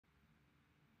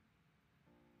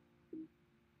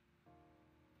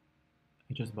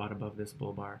I just bought above this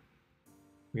bull bar.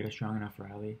 We had a strong enough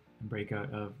rally and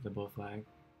breakout of the bull flag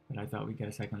that I thought we'd get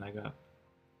a second leg up.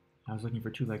 I was looking for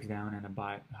two legs down and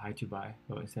a high to buy,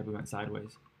 but instead we went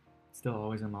sideways. Still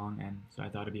always in long, and so I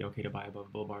thought it'd be okay to buy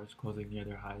above bull bars closing near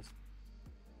their highs.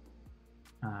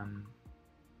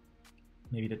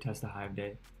 Maybe to test the high of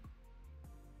day.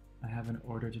 I have an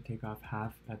order to take off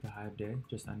half at the high of day,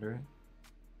 just under it,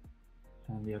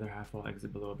 and the other half will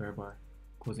exit below a bear bar,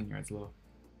 closing near its low.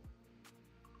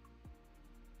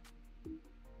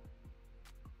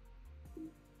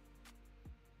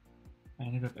 I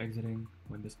ended up exiting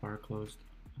when this bar closed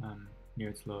near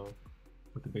its low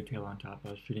with the big tail on top.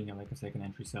 I was treating it like a second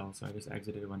entry sell, so I just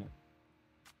exited when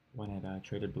it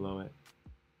traded below it.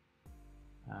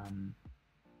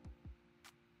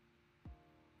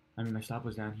 I mean, my stop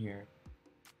was down here,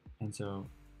 and so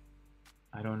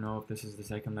I don't know if this is the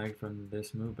second leg from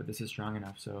this move, but this is strong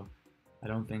enough, so I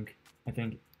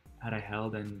think had I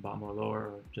held and bought more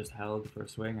lower or just held for a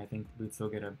swing, I think we'd still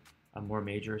get a more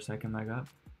major second leg up.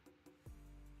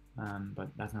 But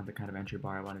that's not the kind of entry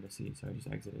bar I wanted to see, so I just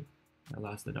exited. I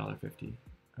lost $1.50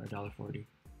 or $1.40.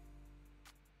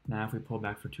 Now if we pull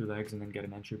back for two legs and then get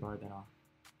an entry bar, then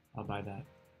I'll buy that.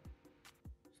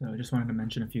 So I just wanted to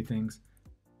mention a few things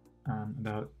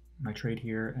about my trade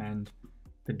here and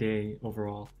the day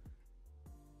overall.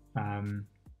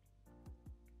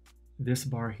 This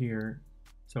bar here,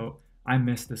 so I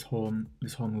missed this whole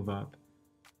move up,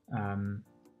 and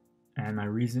my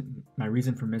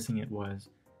reason for missing it was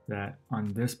that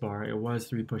on this bar it was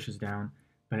 3 pushes down,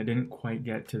 but it didn't quite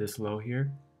get to this low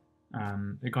here.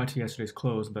 It got to yesterday's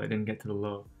close, but it didn't get to the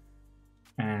low,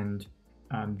 and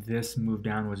this move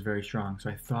down was very strong, so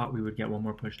I thought we would get one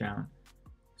more push down,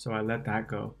 so I let that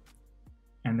go.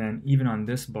 And then even on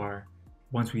this bar,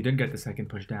 once we did get the second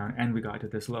push down and we got to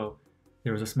this low,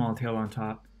 there was a small tail on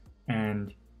top,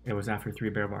 and it was after 3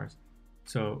 bear bars.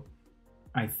 So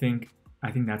I think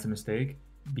that's a mistake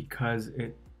because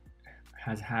it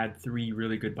has had 3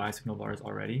 really good buy signal bars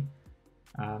already.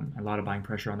 A lot of buying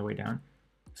pressure on the way down.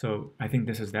 So I think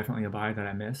this is definitely a buy that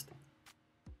I missed.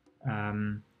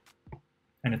 And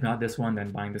if not this one, then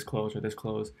buying this close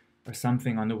or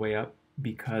something on the way up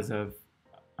because of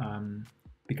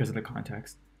the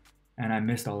context. And I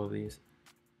missed all of these.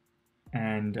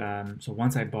 And so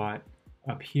once I bought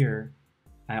up here,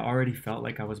 I already felt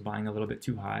like I was buying a little bit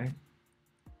too high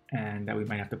and that we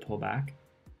might have to pull back.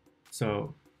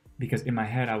 So because in my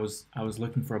head I was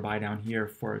looking for a buy down here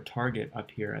for a target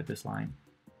up here at this line.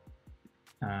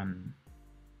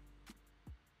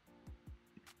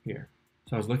 Here.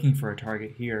 So I was looking for a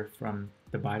target here from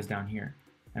the buys down here.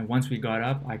 And once we got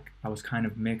up, I was kind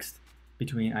of mixed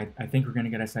between, I think we're going to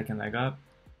get a second leg up,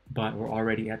 but we're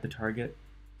already at the target.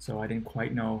 So I didn't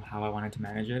quite know how I wanted to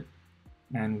manage it.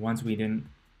 And once we didn't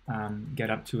get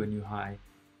up to a new high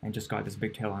and just got this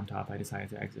big tail on top, I decided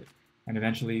to exit. And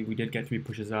eventually we did get 3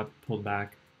 pushes up, pulled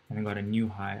back, and then got a new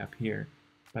high up here.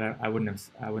 But I wouldn't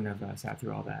have sat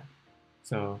through all that.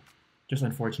 So just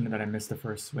unfortunate that I missed the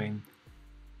first swing,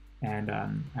 and I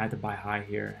had to buy high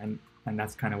here, and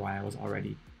that's kind of why I was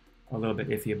already a little bit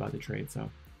iffy about the trade.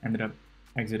 So ended up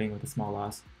exiting with a small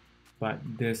loss. But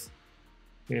this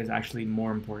is actually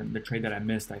more important. The trade that I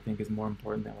missed, I think, is more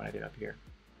important than what I did up here.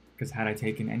 Because had I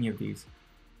taken any of these,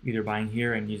 either buying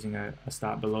here and using a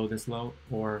stop below this low,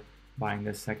 or buying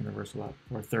this second reversal up,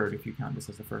 or third if you count this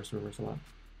as the first reversal up,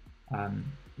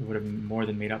 it would have more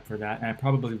than made up for that. And I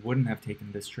probably wouldn't have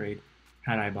taken this trade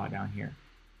had I bought down here.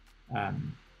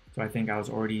 So I think I was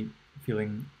already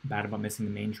feeling bad about missing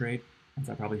the main trade, and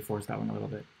so I probably forced that one a little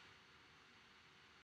bit.